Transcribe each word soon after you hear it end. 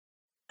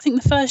I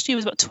think the first year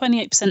was about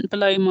 28%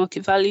 below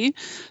market value.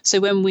 So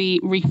when we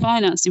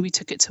refinanced it, we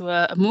took it to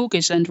a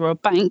mortgage lender or a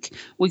bank,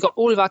 we got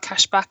all of our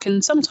cash back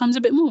and sometimes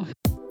a bit more.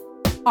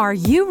 Are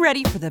you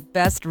ready for the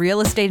best real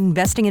estate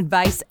investing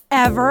advice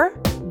ever?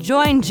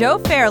 Join Joe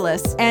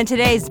Fairless and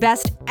today's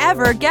best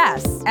ever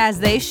guests as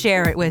they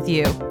share it with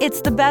you.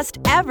 It's the best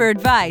ever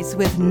advice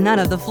with none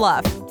of the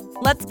fluff.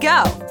 Let's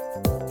go.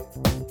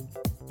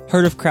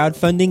 Heard of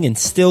crowdfunding and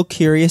still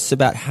curious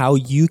about how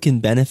you can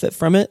benefit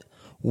from it?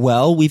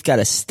 Well, we've got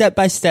a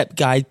step-by-step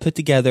guide put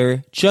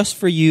together just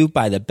for you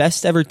by the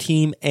Best Ever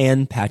team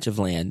and Patch of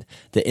Land,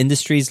 the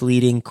industry's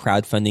leading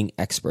crowdfunding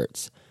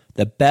experts.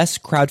 The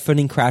best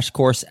crowdfunding crash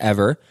course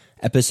ever,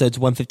 episodes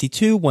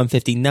 152,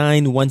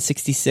 159,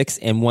 166,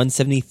 and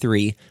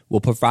 173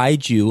 will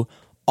provide you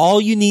all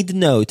you need to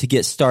know to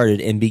get started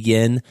and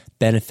begin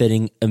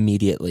benefiting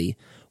immediately.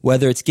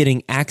 Whether it's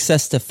getting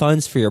access to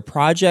funds for your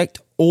project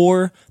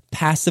or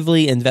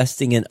passively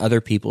investing in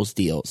other people's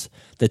deals.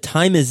 The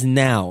time is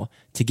now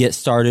to get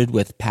started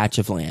with Patch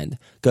of Land.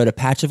 Go to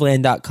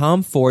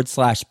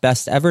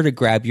patchofland.com/best ever to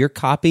grab your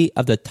copy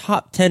of the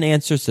top 10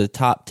 answers to the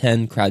top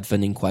 10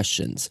 crowdfunding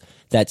questions.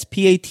 That's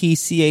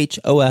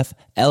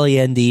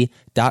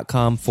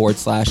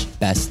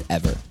patchofland.com/best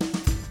ever.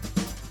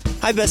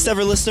 Hi, Best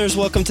Ever listeners.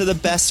 Welcome to the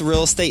best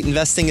real estate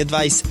investing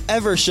advice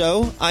ever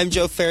show. I'm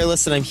Joe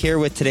Fairless, and I'm here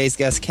with today's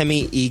guest,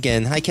 Kemi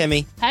Egan. Hi,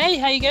 Kemi. Hey,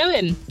 how you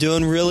going?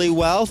 Doing really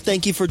well.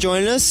 Thank you for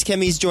joining us.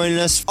 Kemi's joining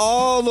us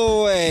all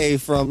the way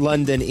from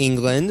London,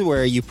 England,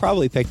 where you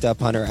probably picked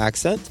up on her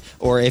accent,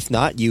 or if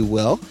not, you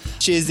will.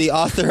 She is the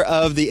author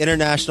of the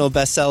international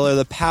bestseller,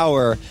 The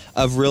Power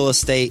of Real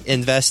Estate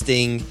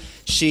Investing.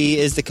 She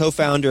is the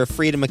co-founder of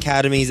Freedom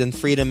Academies and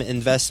Freedom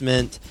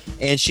Investment,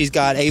 and she's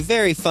got a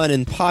very fun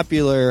and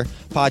popular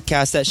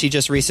podcast that she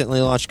just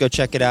recently launched. Go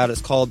check it out. It's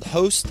called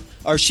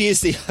she is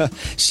the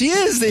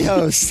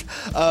host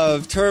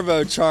of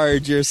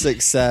Turbocharge Your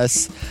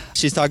Success.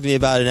 She's talking to me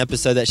about an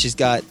episode that she's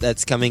got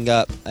that's coming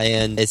up,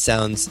 and it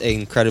sounds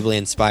incredibly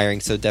inspiring,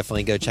 so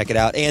definitely go check it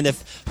out. And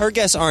if her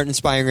guests aren't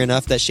inspiring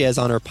enough that she has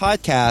on her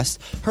podcast,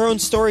 her own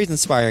story is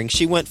inspiring.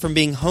 She went from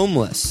being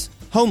homeless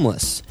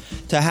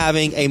to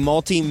having a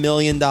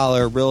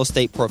multi-million-dollar real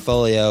estate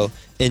portfolio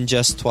in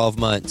just 12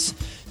 months.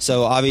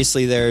 So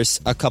obviously there's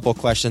a couple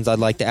questions I'd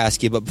like to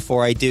ask you, but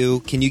before I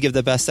do, can you give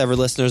the Best Ever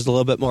listeners a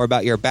little bit more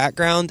about your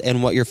background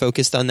and what you're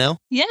focused on now?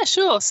 Yeah,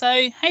 sure.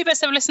 So, hey,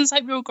 Best Ever listeners,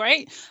 hope you're all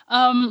great.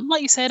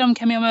 Like you said, I'm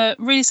Kemi. I'm a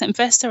real estate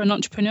investor and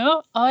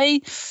entrepreneur.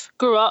 I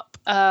grew up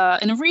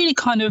in a really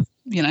kind of,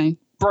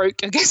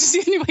 broke, I guess is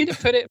the only way to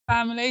put it,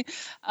 family.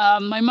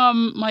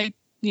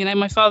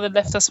 My father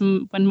left us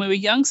when we were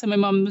young, so my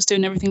mum was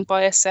doing everything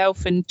by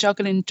herself and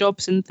juggling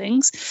jobs and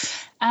things.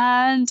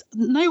 And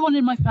no one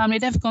in my family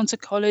had ever gone to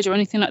college or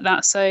anything like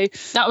that. So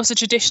that was the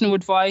traditional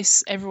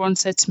advice. Everyone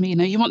said to me,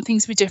 you want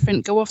things to be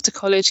different, go off to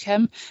college,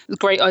 Kem.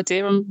 Great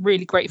idea. I'm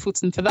really grateful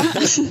to them for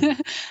that.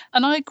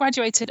 And I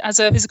graduated as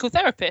a physical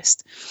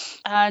therapist.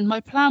 And my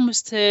plan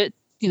was to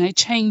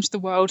change the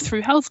world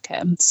through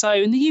healthcare. So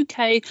in the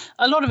UK,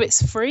 a lot of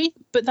it's free,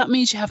 but that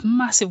means you have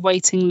massive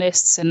waiting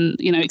lists and,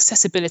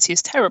 accessibility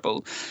is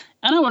terrible.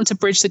 And I want to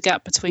bridge the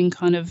gap between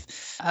kind of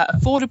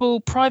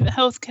affordable private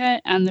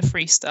healthcare and the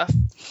free stuff.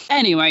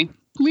 Anyway,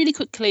 really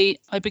quickly,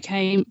 I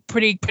became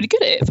pretty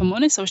good at it, if I'm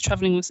honest. I was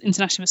traveling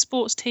internationally with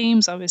sports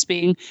teams. I was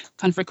being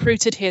kind of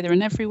recruited here, there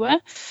and everywhere.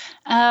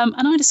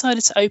 And I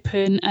decided to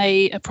open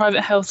a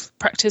private health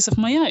practice of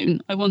my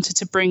own. I wanted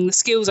to bring the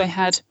skills I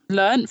had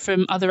learned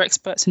from other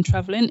experts in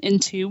traveling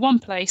into one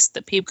place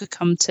that people could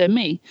come to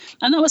me.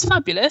 And that was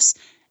fabulous,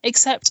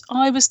 except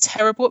I was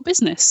terrible at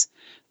business.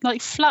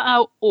 Like flat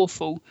out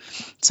awful.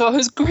 So I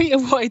was great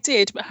at what I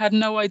did, but had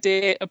no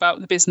idea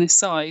about the business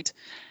side.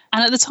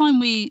 And at the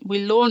time we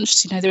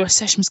launched, the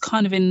recession was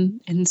kind of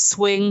in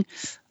swing.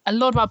 A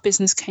lot of our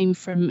business came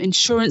from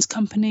insurance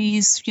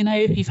companies,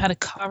 if you've had a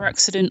car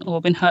accident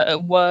or been hurt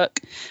at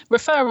work,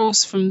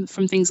 referrals from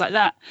things like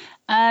that.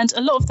 And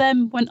a lot of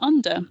them went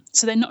under.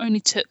 So they not only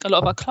took a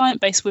lot of our client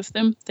base with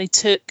them, they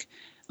took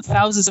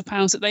thousands of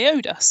pounds that they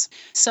owed us.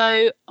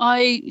 So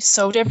I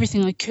sold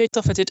everything I could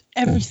off. I did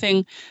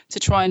everything to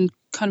try and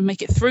kind of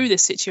make it through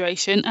this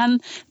situation. And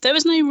there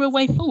was no real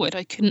way forward.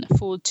 I couldn't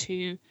afford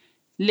to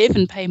live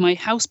and pay my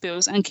house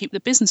bills and keep the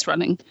business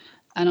running.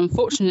 And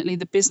unfortunately,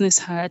 the business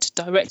had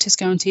directors'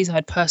 guarantees. I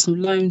had personal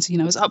loans.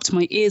 I was up to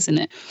my ears in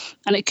it,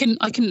 and I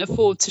couldn't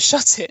afford to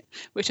shut it,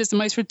 which is the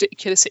most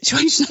ridiculous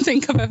situation I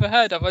think I've ever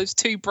heard of. I was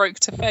too broke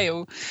to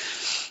fail.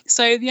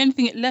 So the only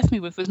thing it left me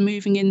with was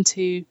moving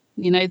into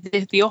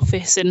the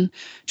office and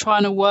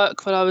trying to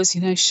work while I was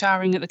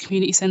showering at the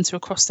community centre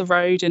across the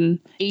road and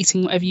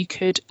eating whatever you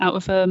could out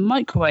of a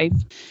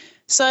microwave.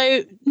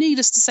 So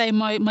needless to say,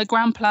 my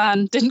grand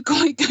plan didn't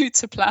quite go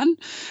to plan.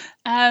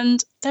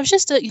 And there was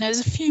just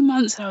there's a few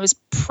months that I was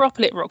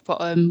properly at rock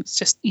bottom,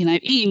 just,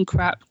 eating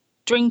crap,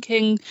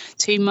 drinking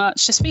too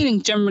much, just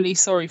feeling generally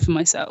sorry for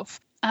myself.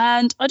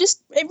 And I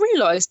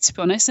realised, to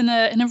be honest, in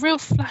a real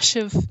flash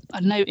of, I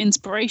don't know,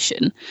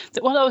 inspiration,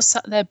 that while I was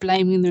sat there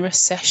blaming the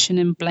recession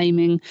and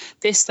blaming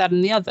this, that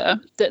and the other,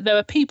 that there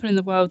were people in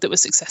the world that were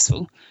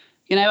successful.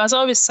 You know, as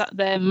I was sat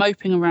there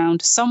moping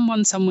around,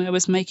 someone somewhere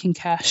was making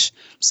cash.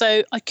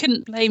 So I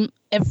couldn't blame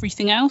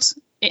everything else.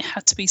 It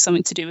had to be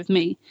something to do with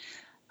me.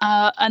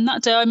 And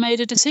that day I made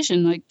a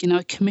decision.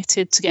 I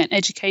committed to getting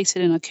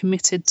educated, and I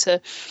committed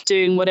to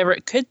doing whatever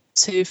it could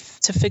to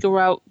figure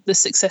out the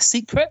success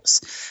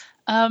secrets.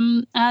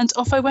 And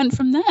off I went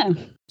from there.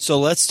 So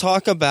let's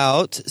talk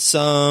about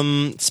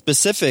some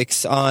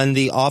specifics on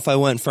the off I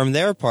went from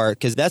there part,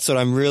 because that's what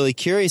I'm really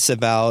curious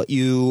about.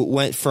 You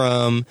went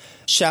from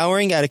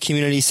showering at a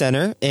community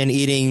center and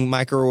eating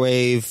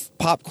microwave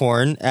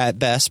popcorn at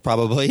best,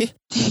 probably,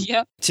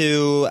 yeah,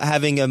 to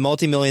having a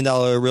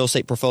multi-million-dollar real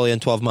estate portfolio in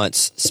 12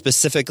 months.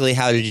 Specifically,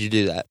 how did you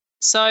do that?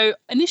 So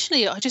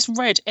initially, I just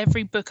read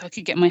every book I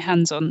could get my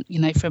hands on,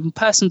 you know, from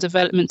personal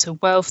development to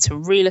wealth to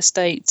real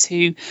estate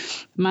to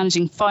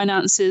managing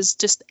finances,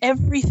 just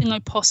everything I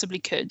possibly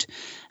could.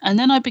 And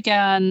then I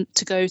began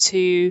to go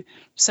to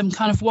some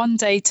kind of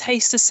one-day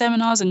taster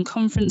seminars and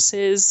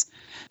conferences.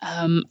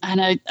 And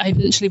I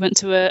eventually went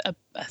to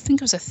I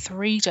think it was a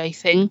 3-day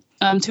thing,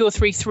 2 or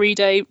 3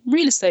 3-day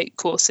real estate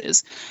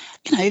courses.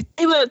 You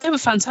know, they were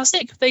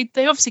fantastic. They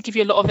obviously give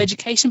you a lot of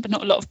education, but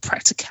not a lot of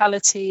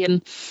practicality.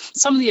 And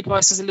some of the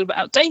advice was a little bit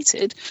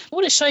outdated.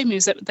 What it showed me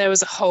was that there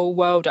was a whole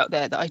world out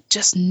there that I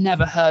just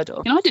never heard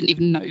of. You know, I didn't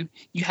even know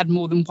you had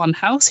more than one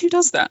house. Who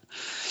does that?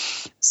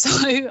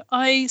 So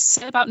I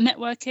set about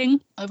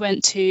networking. I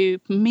went to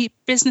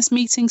business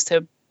meetings,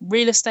 to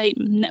real estate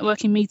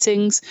networking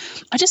meetings.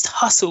 I just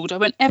hustled. I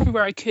went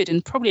everywhere I could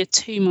in probably a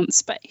 2-month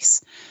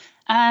space.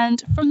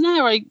 And from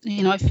there,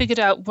 I figured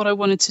out what I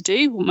wanted to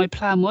do, what my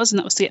plan was, and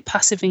that was to get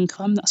passive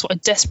income. That's what I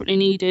desperately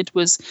needed,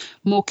 was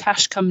more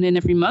cash coming in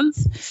every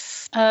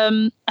month.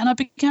 And I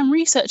began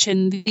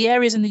researching the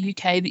areas in the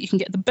UK that you can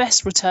get the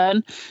best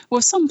return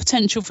with some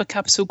potential for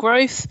capital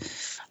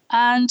growth.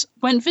 And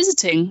went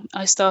visiting.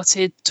 I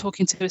started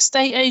talking to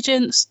estate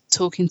agents,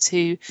 talking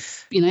to,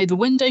 the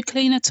window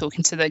cleaner,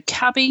 talking to the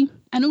cabbie.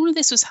 And all of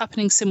this was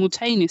happening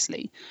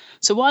simultaneously.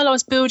 So while I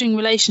was building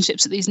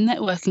relationships at these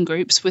networking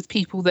groups with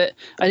people that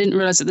I didn't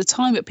realize at the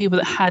time, but people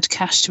that had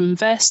cash to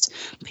invest,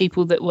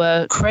 people that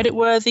were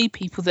creditworthy,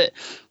 people that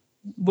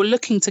were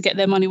looking to get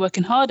their money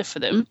working harder for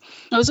them,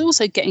 I was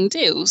also getting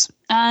deals.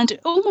 And it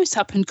almost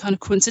happened kind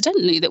of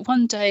coincidentally that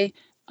one day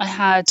I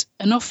had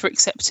an offer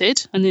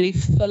accepted. I nearly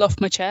fell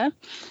off my chair.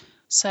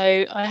 So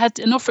I had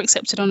an offer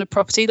accepted on a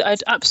property that I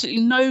had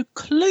absolutely no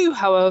clue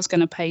how I was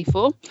going to pay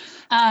for,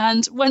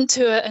 and went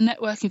to a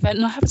networking event,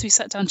 and I happened to be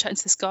sat down chatting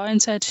to this guy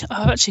and said,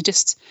 I've actually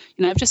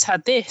I've just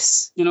had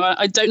this,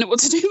 I don't know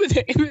what to do with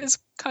it. It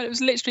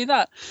was literally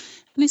that.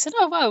 And he said,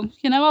 oh,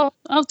 well,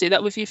 I'll do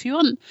that with you if you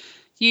want.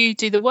 You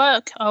do the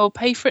work, I'll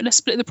pay for it, let's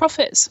split the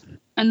profits.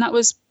 And that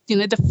was,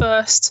 the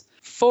first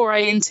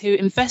foray into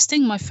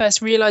investing, my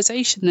first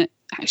realization that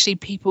actually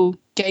people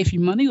gave you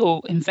money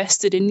or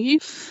invested in you.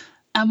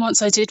 And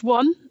once I did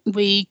one,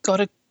 we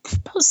got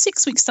about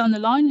 6 weeks down the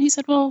line. He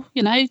said, well,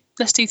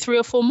 let's do 3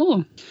 or 4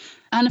 more.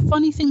 And a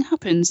funny thing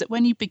happens that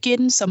when you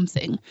begin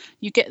something,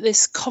 you get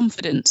this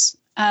confidence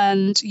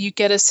and you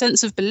get a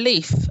sense of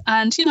belief.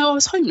 And, I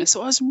was homeless,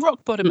 so I was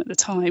rock bottom at the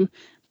time.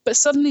 But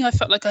suddenly I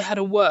felt like I had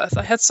a worth.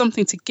 I had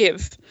something to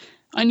give.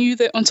 I knew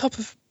that on top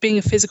of being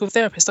a physical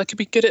therapist, I could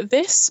be good at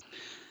this.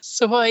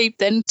 So I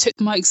then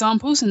took my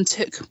examples and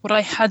took what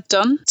I had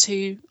done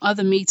to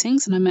other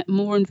meetings, and I met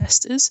more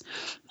investors,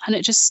 and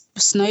it just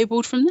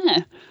snowballed from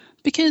there.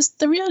 Because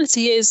the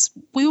reality is,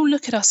 we all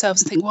look at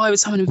ourselves and think, why would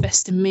someone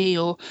invest in me?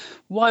 Or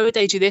why would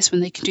they do this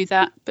when they can do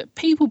that? But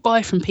people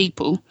buy from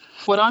people.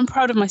 What I'm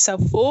proud of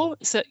myself for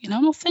is that,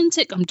 I'm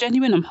authentic, I'm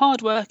genuine, I'm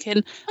hardworking.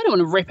 I don't want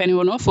to rip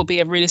anyone off or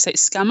be a real estate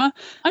scammer.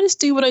 I just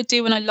do what I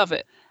do and I love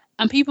it.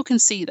 And people can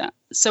see that.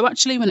 So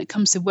actually, when it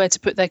comes to where to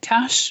put their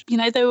cash,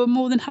 they were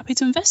more than happy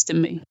to invest in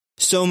me.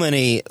 So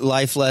many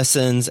life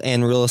lessons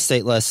and real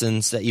estate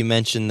lessons that you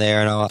mentioned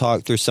there, and I'll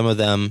talk through some of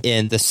them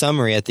in the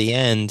summary at the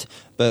end.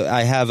 But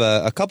I have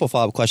a couple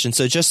follow-up questions.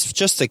 So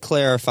just to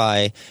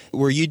clarify,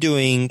 were you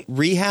doing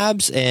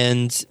rehabs,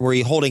 and were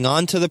you holding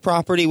on to the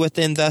property with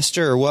the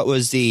investor, or what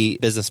was the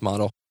business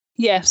model?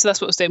 Yeah, so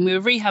that's what I was doing. We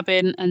were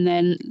rehabbing and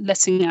then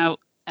letting out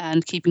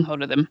and keeping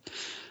hold of them.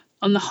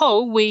 On the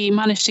whole, we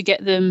managed to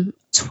get them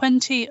I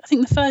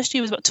think the first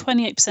year was about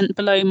 28%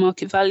 below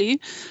market value.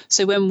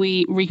 So when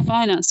we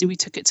refinanced it, we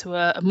took it to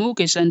a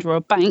mortgage lender or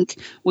a bank.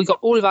 We got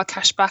all of our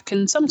cash back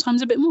and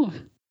sometimes a bit more.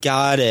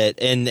 Got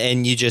it.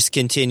 And you just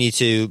continue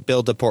to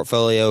build the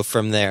portfolio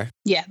from there.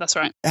 Yeah, that's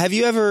right. Have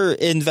you ever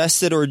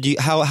invested, or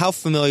how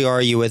familiar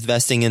are you with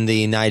investing in the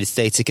United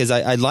States? Because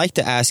I'd like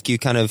to ask you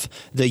kind of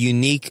the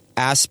unique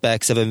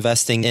aspects of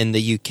investing in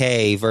the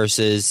UK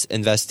versus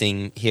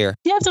investing here.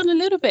 Yeah, I've done a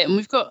little bit, and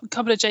we've got a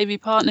couple of JV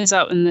partners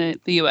out in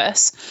the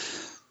US.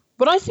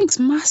 What I think is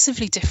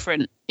massively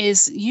different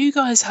is you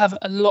guys have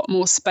a lot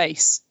more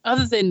space.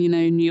 Other than,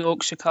 New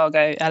York,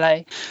 Chicago,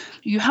 LA,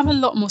 you have a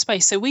lot more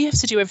space. So we have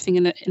to do everything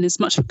in as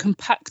much of a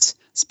compact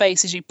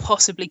space as you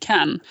possibly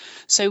can.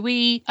 So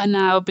we are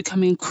now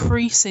becoming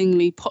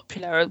increasingly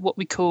popular at what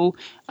we call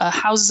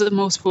houses of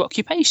multiple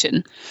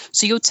occupation.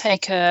 So you'll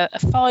take a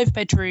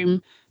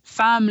 5-bedroom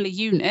family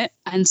unit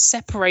and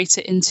separate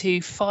it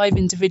into 5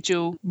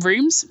 individual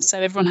rooms. So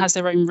everyone has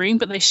their own room,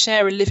 but they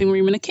share a living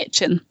room and a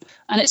kitchen.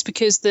 And it's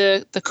because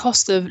the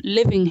cost of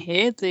living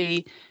here,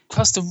 the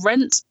cost of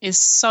rent is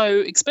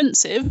so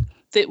expensive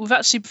that we've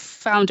actually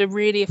found a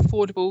really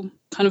affordable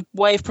kind of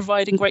way of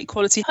providing great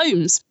quality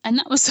homes. And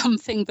that was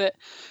something that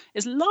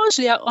is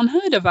largely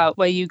unheard of out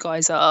where you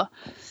guys are.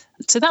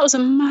 So that was a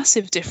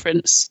massive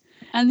difference.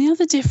 And the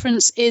other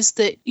difference is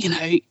that,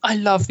 I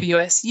love the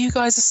US. You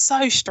guys are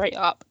so straight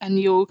up and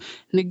you'll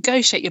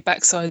negotiate your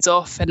backsides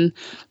off. And,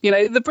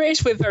 the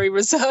British, we're very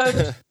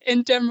reserved.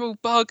 In general,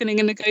 bargaining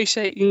and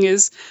negotiating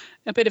is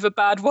a bit of a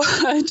bad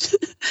word.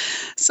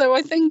 So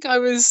I think I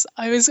was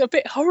a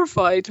bit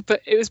horrified,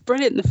 but it was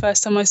brilliant the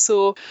first time I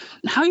saw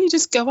how you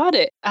just go at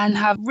it and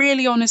have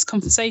really honest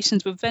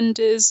conversations with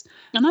vendors.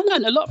 And I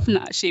learned a lot from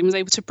that, actually, and was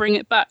able to bring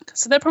it back.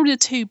 So they're probably the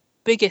 2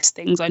 biggest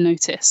things I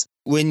notice.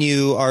 When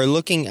you are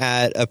looking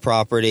at a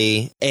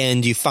property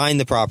and you find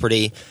the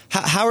property,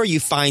 how are you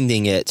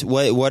finding it?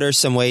 What are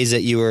some ways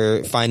that you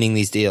are finding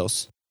these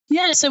deals?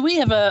 Yeah, so we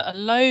have a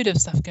load of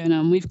stuff going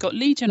on. We've got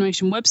lead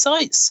generation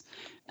websites.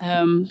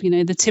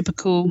 The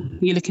typical,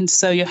 you're looking to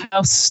sell your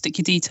house, stick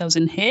your details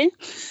in here.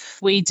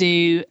 We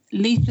do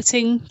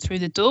leafleting through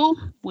the door.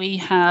 We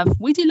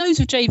do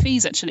loads of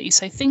JVs, actually.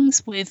 So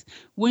things with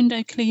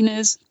window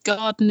cleaners,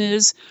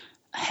 gardeners,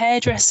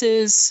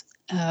 hairdressers,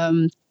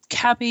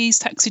 cabbies,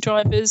 taxi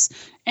drivers,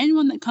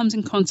 anyone that comes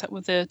in contact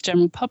with the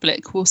general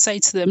public, will say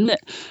to them, look,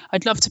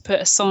 I'd love to put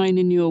a sign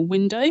in your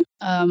window.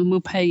 We'll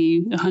pay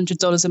you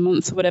 $100 a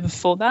month or whatever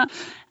for that.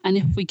 And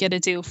if we get a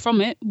deal from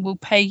it, we'll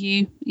pay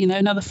you,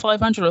 another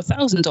 $500 or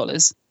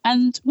 $1,000.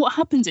 And what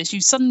happens is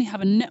you suddenly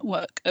have a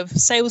network of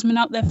salesmen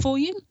out there for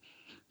you,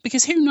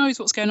 because who knows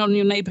what's going on in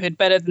your neighborhood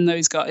better than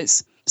those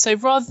guys? So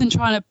rather than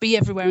trying to be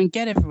everywhere and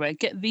get everywhere,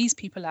 get these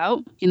people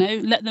out,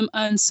 let them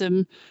earn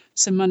some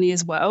money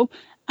as well.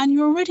 And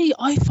you're already,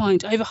 I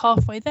find, over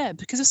halfway there,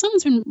 because if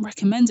someone's been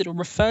recommended or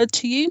referred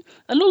to you,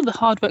 a lot of the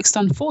hard work's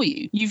done for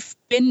you. You've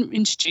been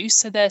introduced,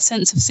 so their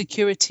sense of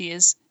security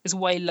is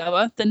way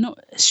lower. They're not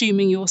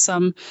assuming you're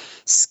some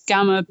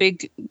scammer,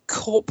 big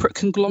corporate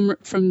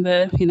conglomerate from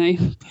the,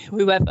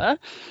 whoever.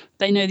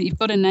 They know that you've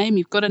got a name,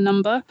 you've got a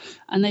number,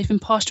 and they've been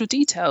passed your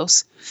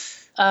details.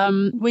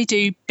 We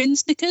do bin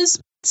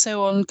stickers.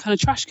 So on kind of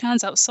trash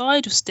cans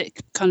outside, you'll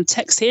stick kind of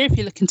text here if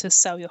you're looking to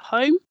sell your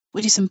home.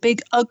 We do some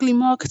big ugly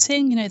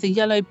marketing, the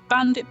yellow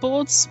bandit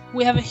boards.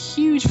 We have a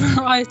huge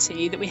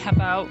variety that we have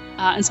out.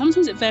 And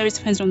sometimes it varies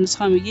depending on the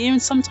time of year,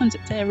 and sometimes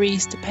it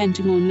varies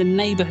depending on the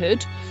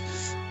neighbourhood.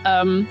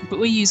 But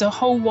we use a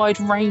whole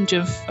wide range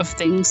of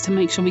things to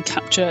make sure we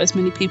capture as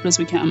many people as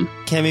we can.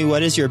 Cami,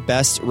 what is your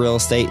best real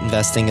estate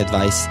investing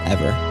advice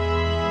ever?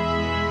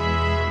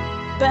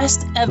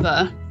 Best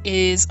ever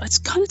is, I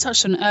kind of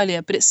touched on it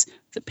earlier, but it's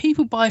that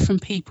people buy from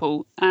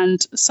people.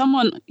 And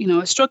someone, I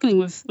was struggling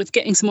with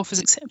getting some offers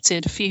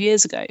accepted a few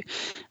years ago.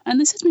 And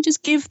they said to me,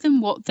 just give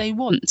them what they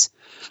want.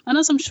 And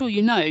as I'm sure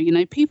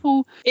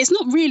people, it's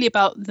not really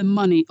about the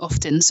money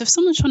often. So if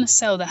someone's trying to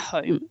sell their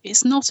home,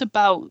 it's not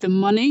about the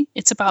money,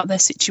 it's about their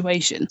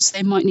situation. So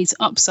they might need to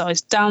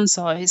upsize,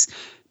 downsize,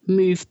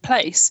 move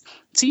place.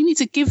 So you need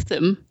to give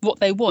them what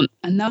they want,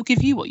 and they'll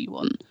give you what you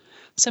want.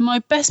 So my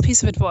best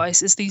piece of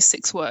advice is these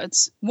 6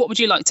 words. What would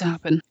you like to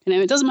happen?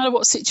 It doesn't matter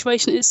what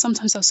situation it is.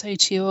 Sometimes I'll say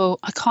to you, oh,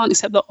 I can't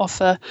accept that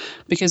offer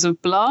because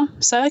of blah.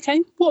 So, okay,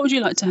 what would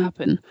you like to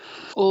happen?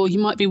 Or you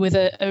might be with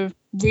a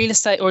real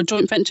estate or a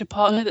joint venture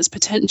partner that's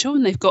potential,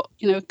 and they've got,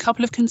 a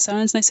couple of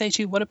concerns. And they say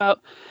to you, what about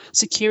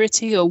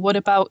security? Or what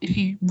about if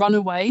you run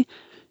away?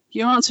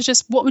 Your answer is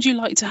just, what would you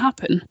like to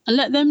happen? And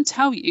let them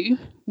tell you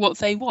what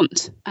they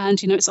want.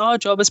 And, it's our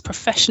job as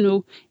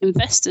professional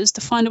investors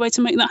to find a way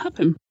to make that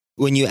happen.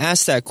 When you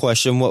ask that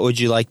question, what would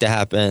you like to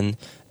happen?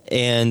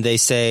 And they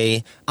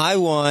say, I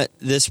want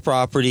this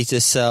property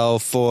to sell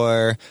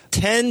for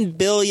 $10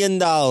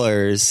 billion.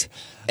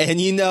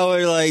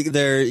 And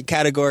they're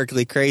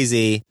categorically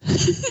crazy.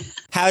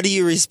 How do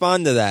you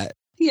respond to that?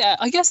 Yeah,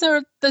 I guess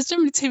there's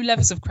generally 2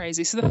 levels of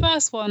crazy. So the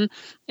first one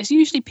is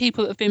usually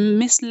people that have been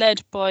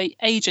misled by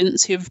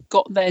agents who have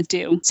got their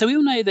deal. So we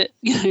all know that,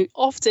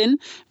 often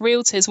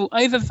realtors will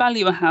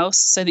overvalue a house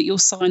so that you'll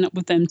sign up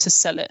with them to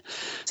sell it.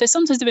 So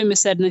sometimes they've been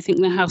misled and they think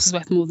their house is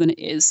worth more than it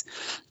is.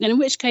 And in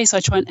which case I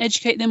try and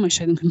educate them, I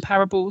show them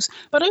comparables.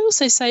 But I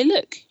also say,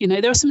 look,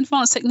 there are some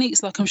advanced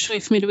techniques, like I'm sure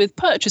you're familiar with,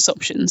 purchase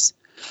options.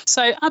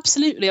 So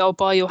absolutely, I'll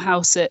buy your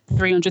house at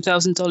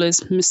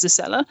 $300,000, Mr.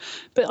 Seller,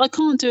 but I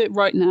can't do it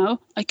right now.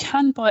 I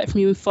can buy it from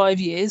you in 5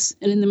 years,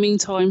 and in the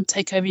meantime,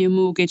 take over your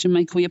mortgage and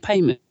make all your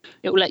payment.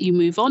 It will let you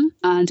move on,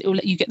 and it will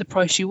let you get the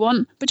price you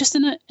want, but just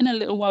in a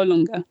little while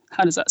longer.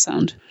 How does that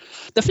sound?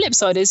 The flip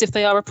side is if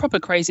they are a proper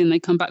crazy and they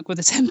come back with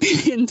a $10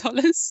 billion,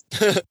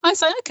 I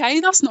say, okay,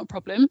 that's not a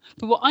problem,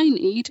 but what I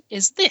need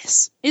is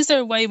this. Is there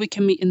a way we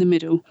can meet in the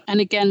middle? And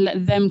again,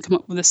 let them come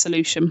up with a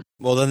solution.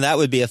 Well, then that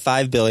would be a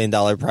 $5 billion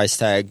price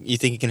tag. You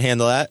think you can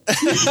handle that?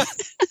 Yeah,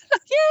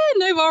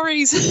 no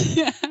worries.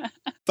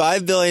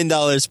 $5 billion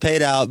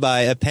paid out by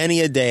a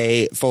penny a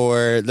day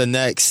for the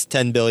next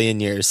 10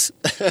 billion years.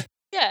 Yeah,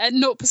 at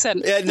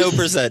 0%. Yeah, no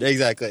percent.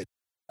 Exactly.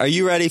 Are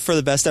you ready for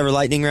the best ever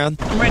lightning round?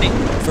 I'm ready.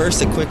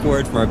 First, a quick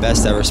word from our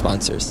best ever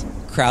sponsors.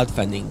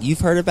 Crowdfunding. You've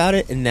heard about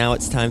it, and now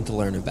it's time to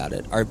learn about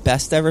it. Our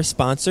best ever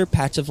sponsor,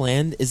 Patch of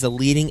Land, is a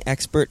leading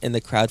expert in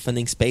the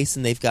crowdfunding space,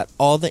 and they've got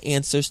all the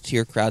answers to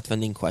your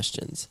crowdfunding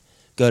questions.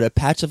 Go to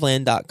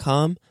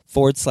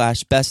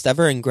patchofland.com/best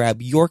ever and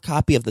grab your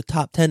copy of the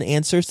top 10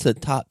 answers to the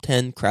top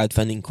 10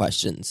 crowdfunding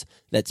questions.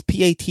 That's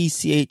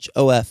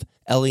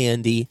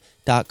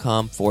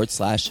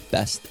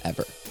patchofland.com/best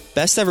ever.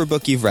 Best ever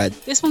book you've read.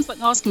 This one's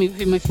like asking me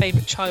who my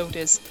favourite child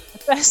is. The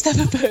best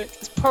ever book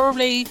is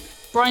probably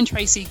Brian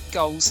Tracy,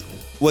 Goals.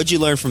 What'd you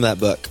learn from that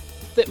book?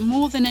 That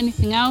more than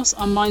anything else,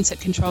 our mindset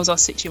controls our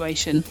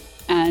situation.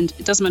 And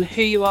it doesn't matter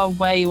who you are,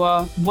 where you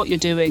are, what you're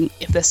doing.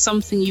 If there's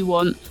something you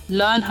want,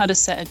 learn how to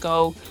set a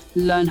goal,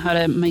 learn how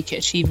to make it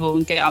achievable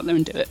and get out there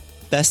and do it.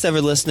 Best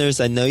ever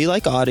listeners, I know you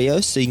like audio,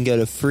 so you can go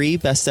to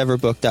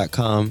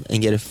freebesteverbook.com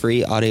and get a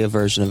free audio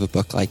version of a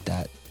book like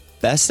that.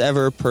 Best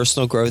ever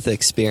personal growth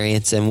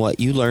experience and what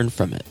you learned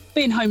from it.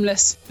 Being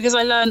homeless, because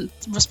I learned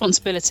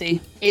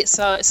responsibility. It's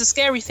a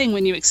scary thing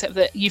when you accept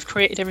that you've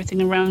created everything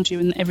around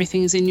you and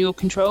everything is in your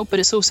control, but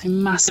it's also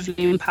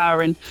massively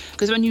empowering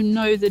because when you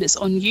know that it's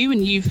on you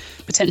and you've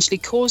potentially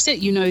caused it,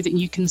 you know that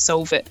you can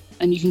solve it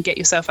and you can get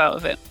yourself out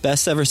of it.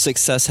 Best ever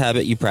success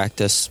habit you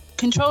practice.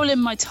 Controlling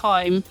my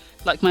time,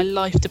 like my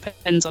life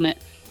depends on it,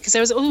 because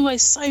there is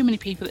always so many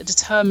people that are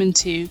determined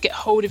to get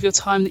hold of your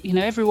time that,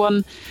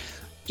 everyone...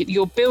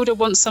 Your builder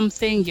wants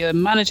something, your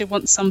manager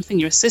wants something,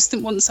 your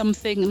assistant wants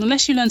something. And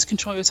unless you learn to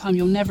control your time,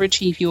 you'll never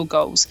achieve your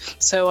goals.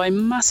 So I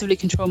massively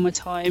control my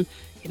time.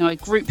 I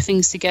group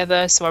things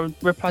together. So I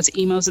reply to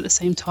emails at the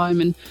same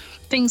time and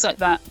things like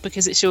that,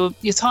 because it's your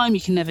time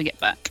you can never get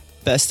back.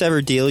 Best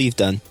ever deal you've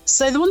done.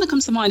 So the one that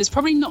comes to mind is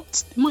probably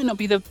it might not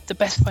be the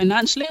best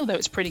financially, although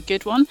it's a pretty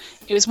good one.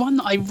 It was one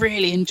that I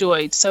really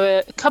enjoyed.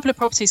 So a couple of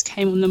properties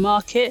came on the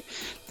market.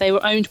 They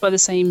were owned by the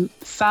same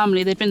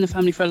family. They'd been in the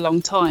family for a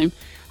long time.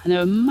 And they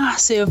were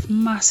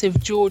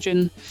massive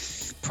Georgian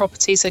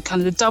properties, so kind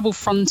of the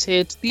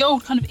double-fronted, the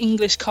old kind of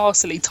English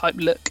castle-y type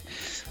look.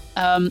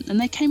 And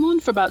they came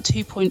on for about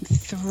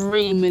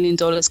 $2.3 million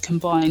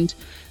combined.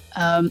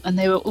 And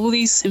they were all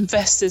these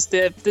investors,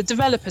 the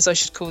developers, I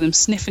should call them,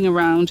 sniffing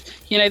around.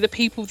 The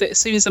people that as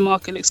soon as the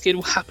market looks good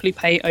will happily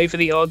pay over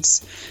the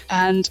odds.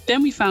 And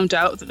then we found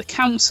out that the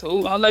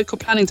council, our local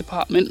planning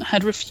department,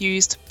 had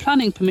refused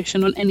planning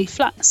permission on any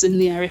flats in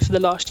the area for the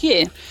last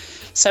year.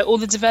 So all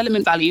the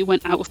development value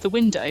went out of the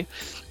window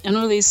and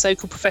all these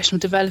so-called professional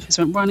developers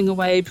went running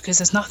away because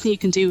there's nothing you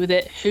can do with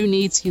it. Who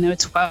needs, a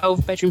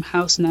 12-bedroom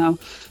house now,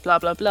 blah,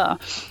 blah, blah.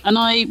 And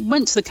I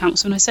went to the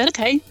council and I said,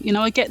 okay,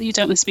 I get that you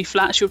don't want this to be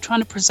flats. You're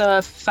trying to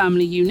preserve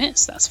family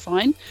units. That's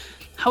fine.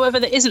 However,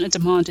 there isn't a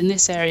demand in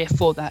this area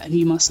for that. And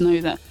you must know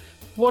that.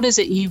 What is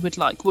it you would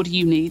like? What do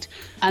you need?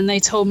 And they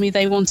told me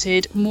they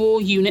wanted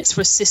more units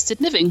for assisted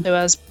living. So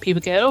as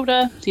people get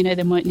older,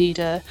 they might need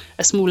a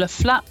smaller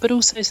flat, but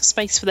also a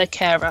space for their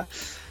carer.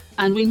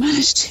 And we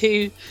managed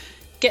to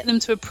get them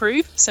to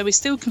approve. So we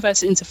still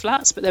converted it into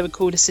flats, but they were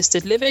called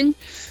assisted living.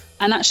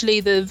 And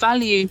actually the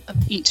value of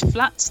each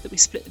flat that we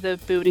split the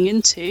building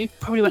into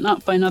probably went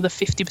up by another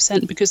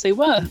 50% because they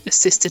were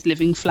assisted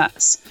living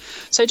flats.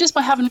 So just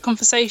by having a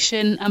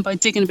conversation and by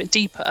digging a bit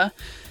deeper,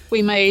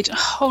 we made a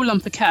whole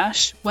lump of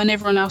cash when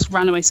everyone else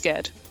ran away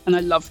scared. And I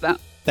love that.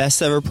 Best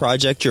ever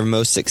project you're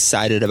most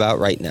excited about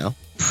right now?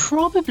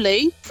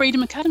 Probably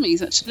Freedom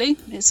Academies, actually.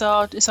 It's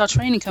our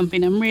training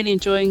company. I'm really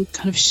enjoying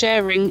kind of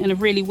sharing in a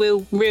really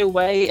real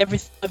way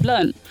everything I've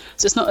learned.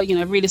 So it's not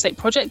a real estate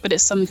project, but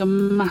it's something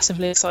I'm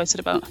massively excited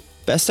about.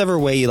 Best ever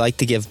way you like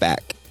to give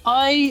back?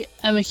 I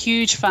am a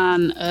huge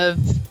fan of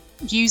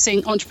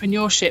using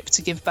entrepreneurship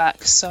to give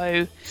back.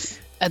 So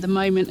at the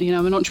moment,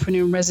 I'm an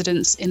entrepreneur in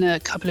residence in a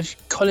couple of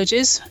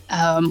colleges.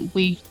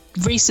 We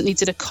recently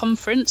did a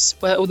conference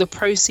where all the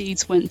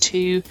proceeds went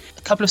to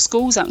a couple of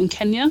schools out in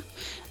Kenya.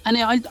 And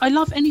I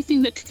love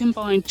anything that could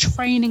combine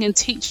training and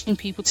teaching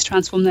people to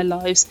transform their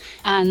lives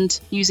and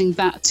using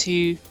that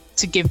to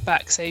give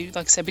back. So like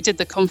I said, we did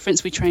the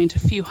conference, we trained a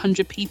few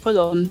hundred people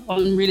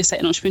on real estate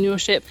and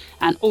entrepreneurship,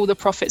 and all the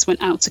profits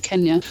went out to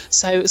Kenya.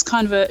 So it was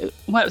it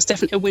was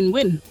definitely a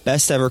win-win.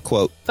 Best ever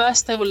quote?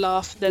 First they will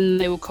laugh, then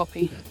they will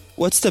copy.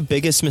 What's the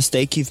biggest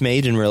mistake you've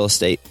made in real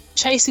estate?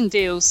 Chasing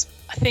deals.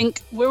 I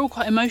think we're all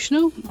quite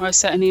emotional, or I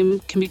certainly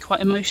can be quite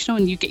emotional,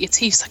 and you get your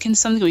teeth stuck into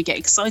something or you get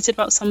excited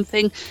about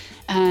something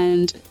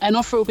and an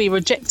offer will be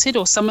rejected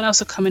or someone else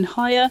will come in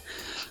higher.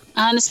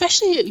 And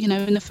especially,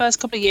 in the first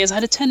couple of years, I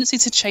had a tendency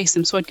to chase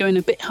them. So I'd go in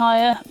a bit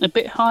higher,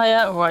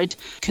 or I'd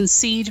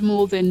concede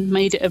more than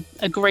made it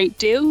a great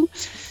deal.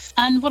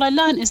 And what I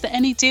learned is that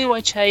any deal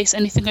I chase,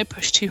 anything I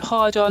push too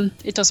hard on,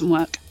 it doesn't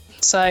work.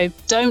 So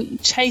don't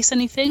chase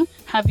anything.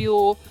 Have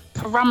your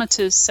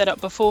parameters set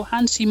up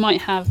beforehand. So you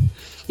might have,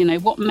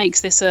 what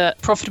makes this a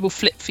profitable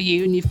flip for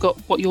you, and you've got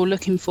what you're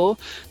looking for.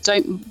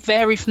 Don't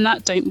vary from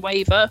that. Don't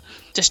waver.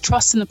 Just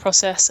trust in the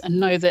process and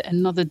know that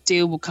another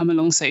deal will come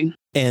along soon.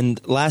 And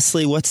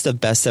lastly, what's the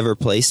best ever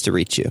place to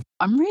reach you?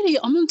 I'm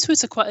on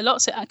Twitter quite a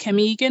lot, so at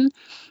Kemi Egan,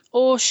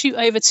 or shoot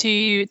over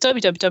to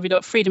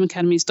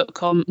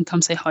www.freedomacademies.com and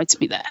come say hi to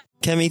me there.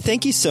 Kemi,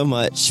 thank you so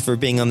much for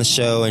being on the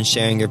show and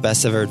sharing your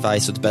best ever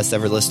advice with the best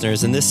ever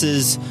listeners. And this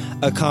is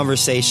a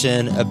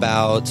conversation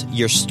about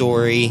your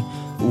story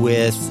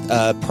with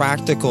a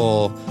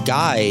practical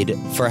guide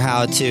for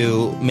how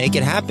to make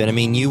it happen. I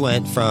mean, you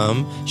went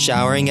from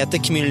showering at the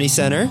community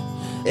center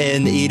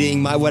and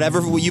eating whatever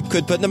you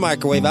could put in the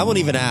microwave. I won't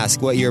even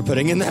ask what you're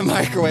putting in that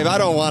microwave. I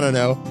don't want to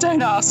know.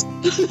 Don't ask.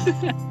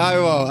 I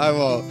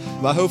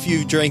won't. I hope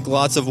you drank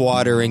lots of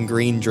water and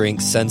green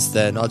drinks since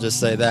then. I'll just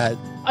say that.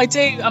 I do.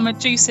 I'm a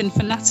juicing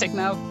fanatic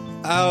now.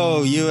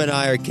 Oh, you and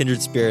I are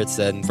kindred spirits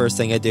then. First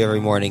thing I do every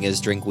morning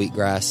is drink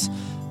wheatgrass.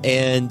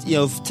 And,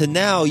 to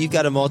now, you've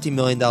got a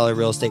multi-million-dollar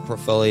real estate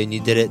portfolio, and you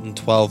did it in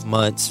 12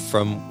 months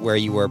from where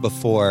you were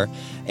before.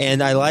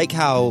 And I like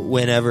how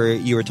whenever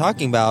you were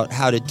talking about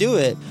how to do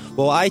it,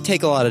 well, I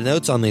take a lot of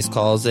notes on these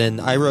calls,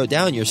 and I wrote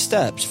down your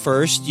steps.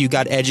 First, you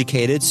got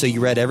educated, so you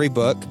read every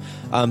book.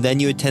 Then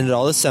you attended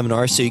all the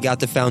seminars, so you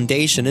got the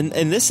foundation.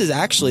 And this is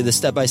actually the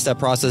step-by-step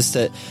process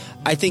that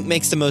I think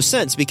makes the most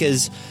sense,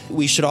 because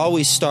we should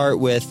always start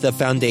with the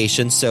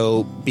foundation,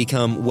 so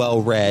become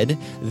well-read.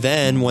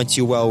 Then once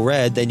you're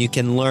well-read, then you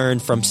can learn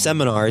from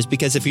seminars,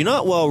 because if you're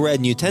not well-read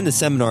and you attend a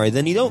seminar,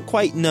 then you don't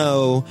quite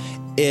know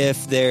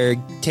if they're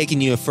taking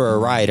you for a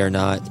ride or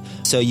not.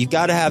 So you've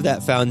got to have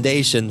that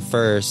foundation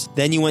first.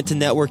 Then you went to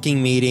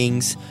networking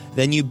meetings.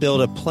 Then you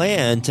build a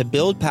plan to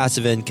build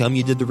passive income.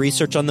 You did the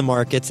research on the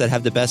markets that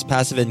have the best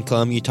passive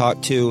income. You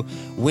talked to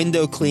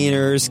window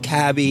cleaners,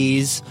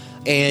 cabbies,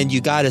 and you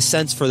got a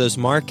sense for those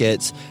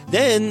markets.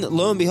 Then,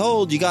 lo and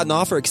behold, you got an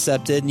offer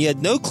accepted, and you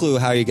had no clue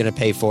how you're going to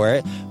pay for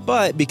it.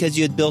 But because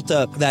you had built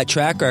up that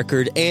track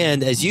record,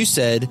 and as you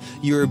said,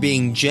 you were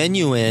being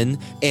genuine,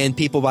 and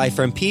people buy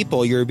from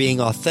people, you were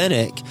being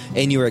authentic,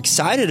 and you were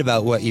excited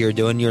about what you're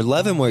doing, you're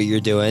loving what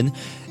you're doing,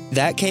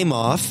 that came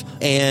off,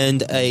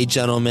 and a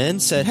gentleman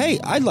said, hey,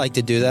 I'd like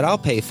to do that. I'll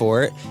pay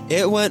for it.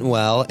 It went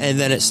well, and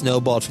then it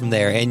snowballed from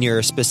there. And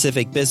your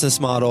specific business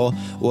model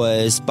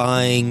was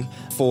buying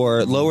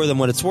for lower than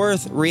what it's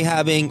worth,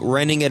 rehabbing,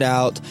 renting it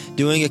out,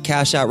 doing a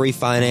cash out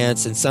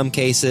refinance. In some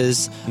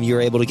cases,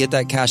 you're able to get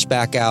that cash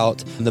back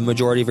out, the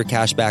majority of your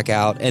cash back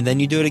out, and then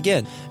you do it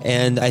again.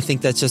 And I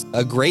think that's just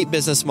a great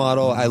business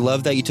model. I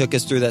love that you took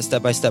us through that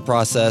step-by-step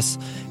process,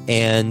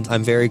 and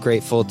I'm very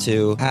grateful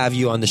to have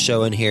you on the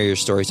show and hear your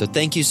story. So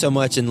thank you so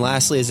much. And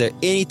lastly, is there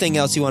anything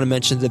else you want to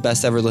mention to the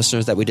best ever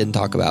listeners that we didn't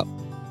talk about?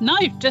 No,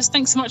 just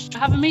thanks so much for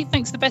having me.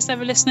 Thanks to the best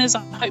ever listeners.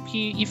 I hope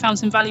you found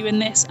some value in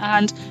this.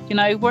 And,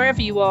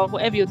 wherever you are,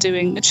 whatever you're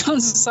doing, the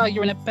chances are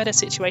you're in a better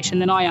situation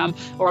than I am,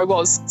 or I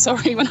was,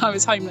 when I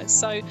was homeless.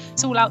 So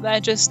it's all out there.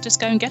 Just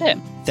go and get it.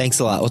 Thanks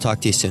a lot. We'll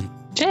talk to you soon.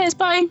 Cheers.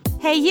 Bye.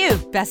 Hey, you,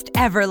 best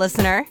ever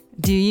listener.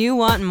 Do you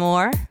want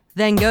more?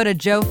 Then go to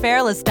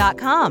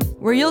joefairless.com,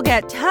 where you'll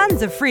get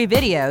tons of free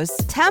videos,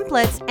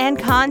 templates, and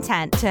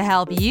content to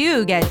help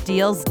you get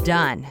deals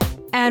done.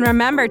 And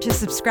remember to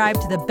subscribe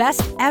to the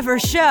best ever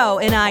show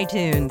in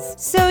iTunes,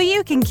 so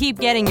you can keep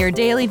getting your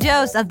daily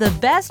dose of the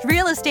best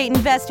real estate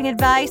investing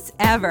advice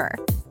ever.